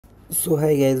So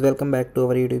hi guys, welcome back to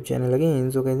our YouTube channel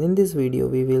again. So guys, in this video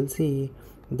we will see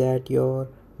that your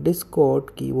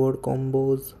Discord keyboard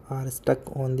combos are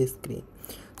stuck on the screen.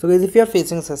 So guys, if you are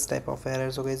facing such type of error,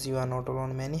 so guys, you are not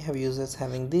alone. Many have users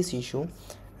having this issue,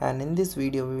 and in this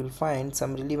video we will find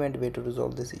some relevant way to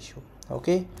resolve this issue.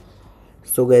 Okay,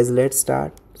 so guys, let's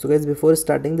start. So guys, before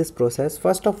starting this process,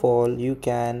 first of all you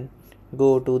can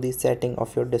go to the setting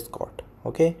of your Discord.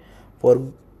 Okay,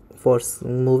 for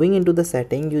moving into the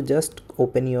setting, you just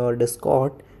open your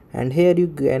Discord, and here you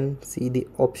can see the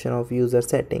option of user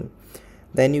setting.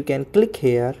 Then you can click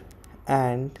here,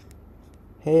 and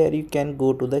here you can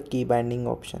go to the key binding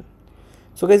option.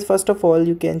 So guys, first of all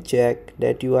you can check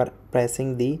that you are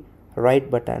pressing the right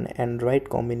button and right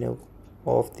combination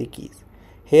of the keys.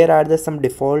 Here are the some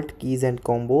default keys and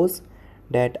combos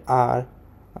that are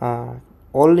uh,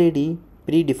 already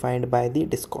predefined by the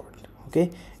Discord. Okay,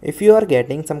 if you are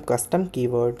getting some custom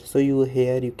keyword, so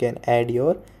you can add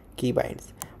your keybinds,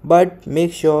 but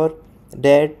make sure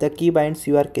that the keybinds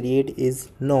you are create is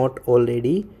not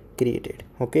already created.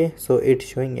 Okay, so it's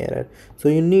showing error, so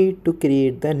you need to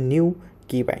create the new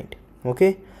keybind.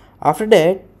 Okay, after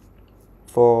that,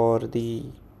 for the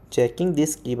checking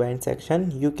this keybind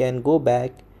section, you can go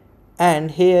back,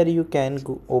 and here you can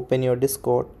open your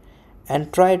Discord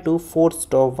and try to force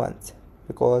stop once,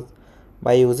 because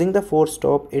by using the force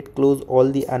stop it close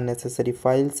all the unnecessary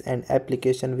files and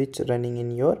application which running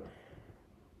in your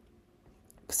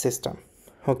system.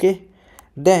 Okay,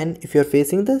 then if you're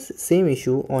facing the same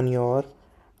issue on your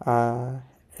uh,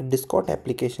 Discord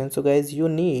application, so guys, you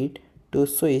need to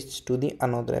switch to the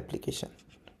another application.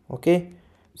 Okay,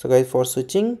 so guys, for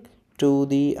switching to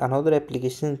the another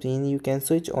application means you can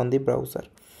switch on the browser.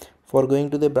 For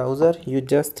going to the browser, you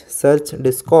just search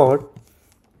Discord.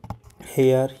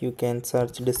 Here you can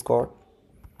search Discord,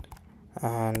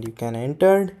 and you can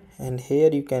enter, and here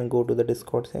you can go to the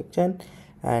Discord section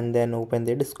and then open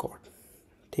the Discord.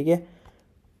 Okay,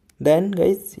 then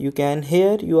guys, you can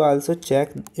here you also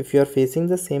check if you are facing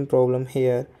the same problem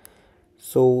here.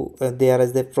 So there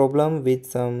is the problem with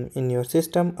some in your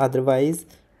system, otherwise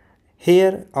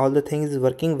here all the things is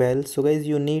working well. So guys,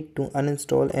 you need to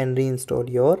uninstall and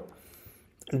reinstall your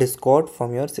Discord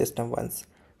from your system once.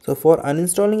 So for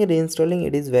uninstalling and reinstalling,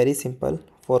 it is very simple.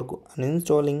 For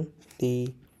uninstalling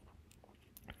the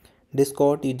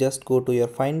Discord, you just go to your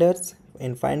finders.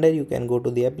 In finder you can go to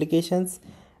the applications,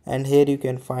 and here you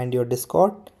can find your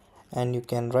Discord, and you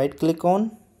can right click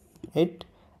on it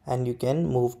and you can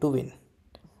move to win.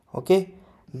 Okay,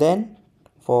 then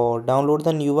for download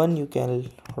the new one, you can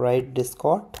write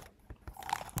Discord,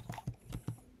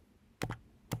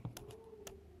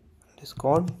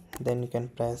 then you can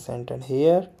press enter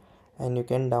here, and you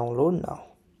can download now.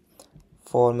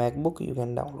 For MacBook you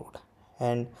can download,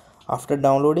 and after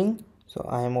downloading, so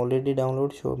I am already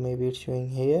download, so maybe it's showing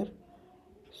here.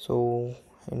 So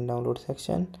in download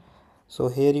section, so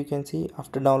here you can see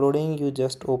after downloading you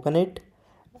just open it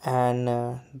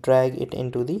and drag it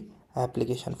into the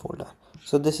application folder.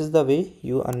 So this is the way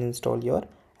you uninstall your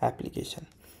application.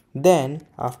 Then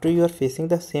after you are facing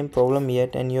the same problem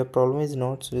yet and your problem is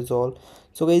not resolved,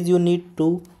 so guys, you need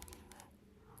to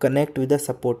connect with the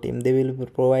support team. They will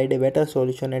provide a better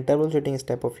solution and troubleshooting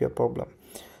step of your problem.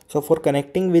 So for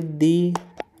connecting with the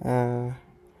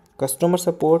customer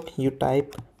support, you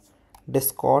type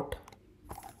Discord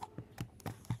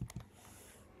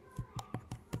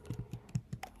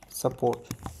support.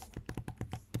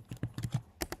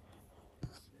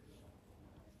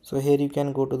 So here you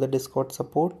can go to the Discord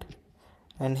support,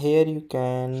 and here you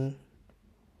can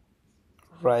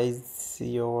raise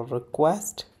your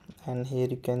request, and here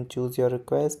you can choose your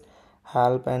request,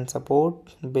 help and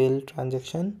support, bill,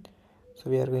 transaction. So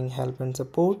we are going help and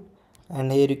support,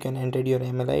 and here you can enter your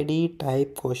email ID,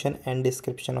 type, question and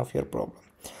description of your problem.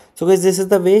 So guys, this is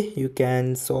the way you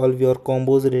can solve your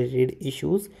combos related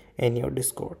issues in your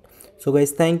Discord. So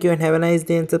guys, thank you and have a nice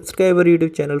day, and subscribe our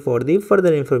YouTube channel for the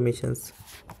further informations.